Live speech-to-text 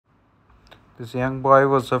This young boy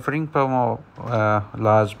was suffering from a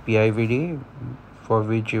large PIVD for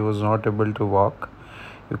which he was not able to walk.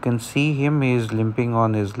 You can see him, he is limping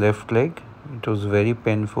on his left leg. It was very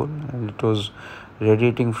painful and it was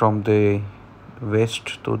radiating from the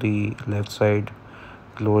wrist to the left side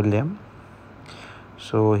lower limb.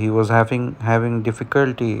 So he was having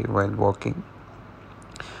difficulty while walking.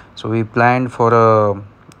 So we planned for a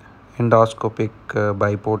endoscopic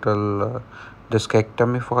biportal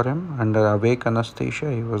discectomy for him under awake anesthesia.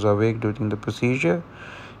 He was awake during the procedure.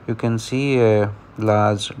 You can see a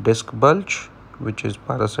large disc bulge which is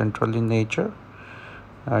paracentral in nature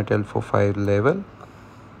at L4-5 level.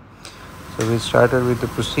 So we started with the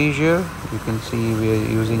procedure. You can see we are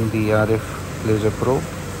using the RF laser probe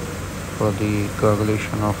for the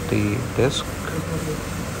coagulation of the disc.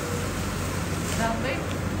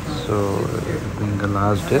 So doing the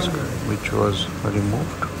large disc which was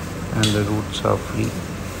removed and the roots are free in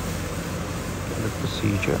the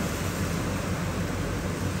procedure.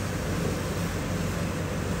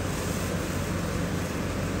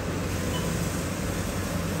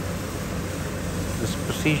 This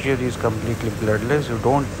procedure is completely bloodless. You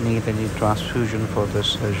don't need any transfusion for the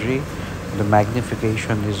surgery. The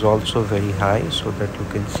magnification is also very high so that you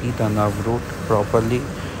can see the nerve root properly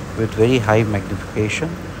with very high magnification.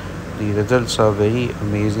 The results are very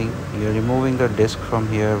amazing. You are removing the disc from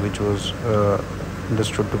here which was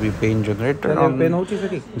understood to be pain generator. On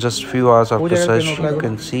just few hours after surgery, you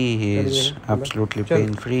can see he is absolutely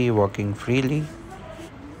pain free, walking freely,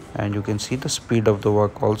 and you can see the speed of the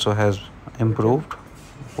work also has improved.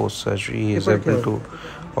 Post surgery he is able to,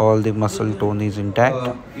 all the muscle tone is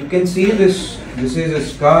intact. You can see this is a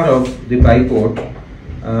scar of the biport.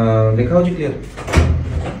 Clear.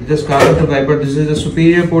 This is the scar of the biport. This is the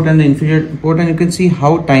superior port and the inferior port, and you can see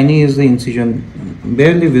how tiny is the incision,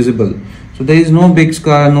 barely visible. So there is no big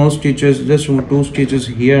scar, no stitches, just 2 stitches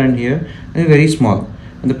here and here, and very small.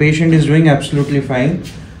 And the patient is doing absolutely fine.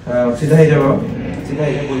 सीधा ही जाओ,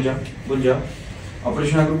 bull जा.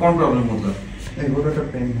 Operation आगे कौन problem होता? गोड़टा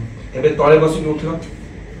pen है. एबे तळे बसी उठो.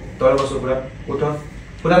 तळे बसो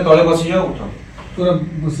पूरा तळे बसी जाओ उठो.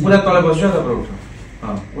 पूरा तळे बसी जाओ तापर उठो.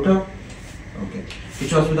 हां उठो. ओके.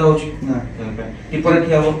 किछ असुविधा होची? ना. टिपरे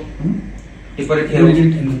ठिया हो. टिपरे ठिया हो.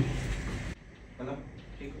 हेलो.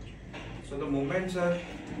 ठीक है. So the movements are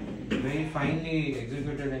very finely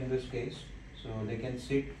executed in this case. So they can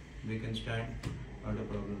sit, they can stand, not a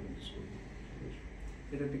problem in this case.